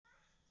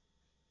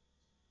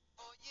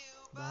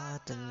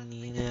but then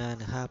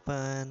it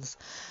happens,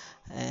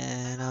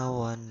 and I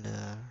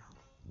wonder.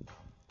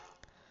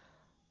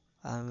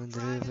 I'm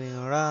driving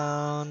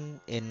around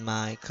in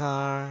my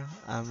car.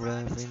 I'm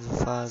driving too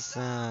fast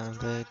and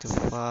I'm way too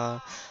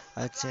far.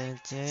 I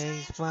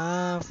change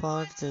my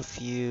point of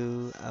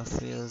view. I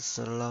feel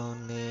so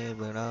lonely,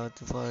 but out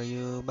for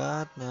you,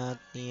 but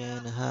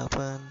nothing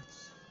happens,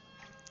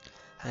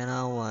 and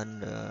I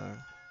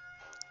wonder.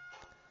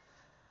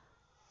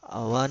 I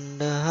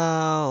wonder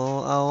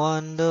how, I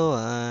wonder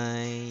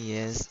why.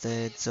 Yes,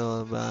 it's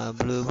all about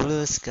blue,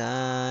 blue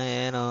sky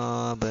and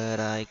all, but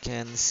I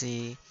can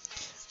see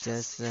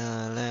just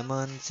a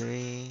lemon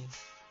tree.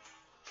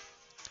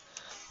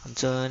 I'm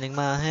turning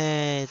my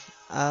head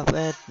up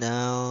and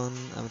down.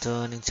 I'm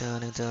turning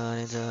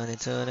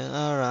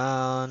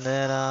around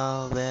and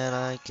all that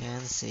I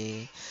can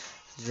see.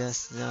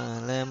 Just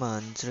a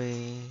lemon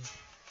tree.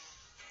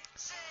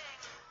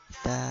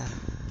 Da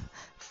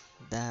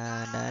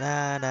da da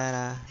da da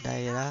da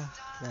da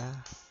da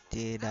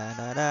dee da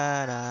da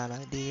da da da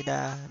dee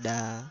da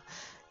da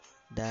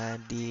da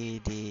dee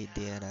dee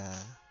dee da.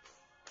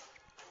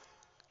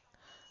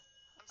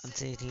 I'm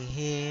sitting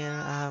here,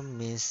 I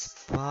miss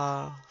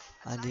Paul.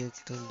 I need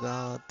to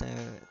go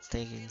there,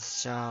 taking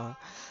shower.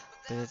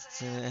 But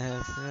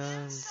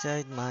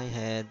inside my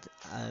head,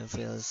 I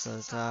feel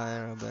so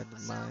tired, but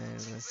my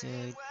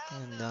sick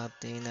and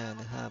nothing that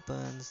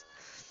happens.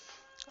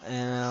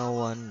 And I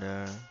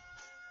wonder,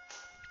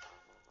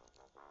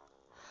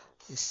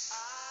 this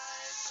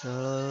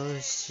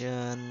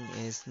solution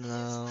is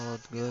not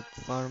good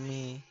for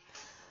me.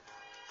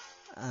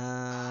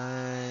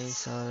 I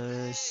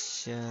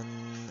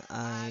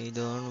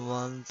don't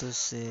want to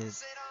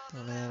sit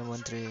on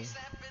lemon tree.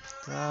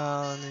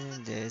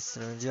 Drowning this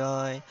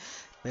joy.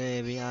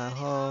 Baby, I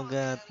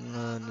forgot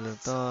another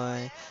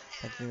toy.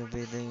 I think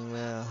everything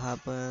will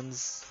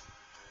happens,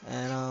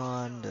 and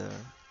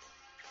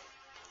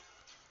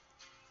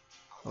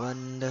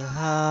wonder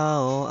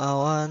how, I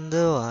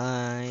wonder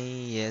why.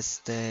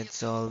 Yes,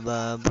 that's all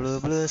but blue,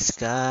 blue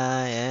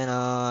sky and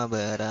all,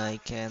 but I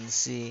can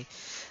see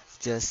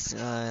just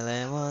a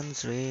lemon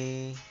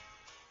tree.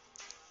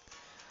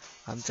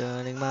 I'm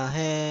turning my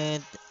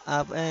head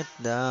up and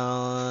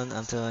down.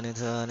 I'm turning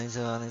around,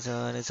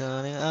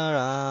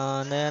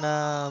 and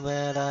all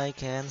that I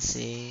can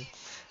see.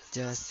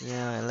 Just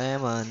a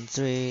lemon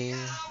tree.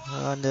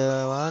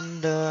 Wonder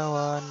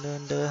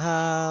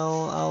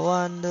how, I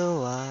wonder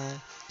why.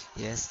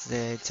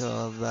 Yesterday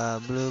told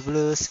about blue,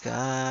 blue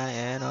sky,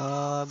 and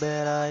all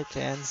that I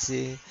can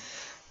see.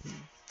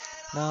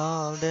 And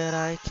all that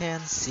I can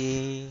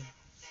see.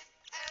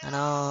 And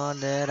all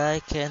that I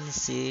can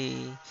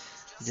see.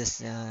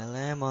 Just a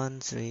lemon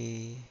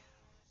tree.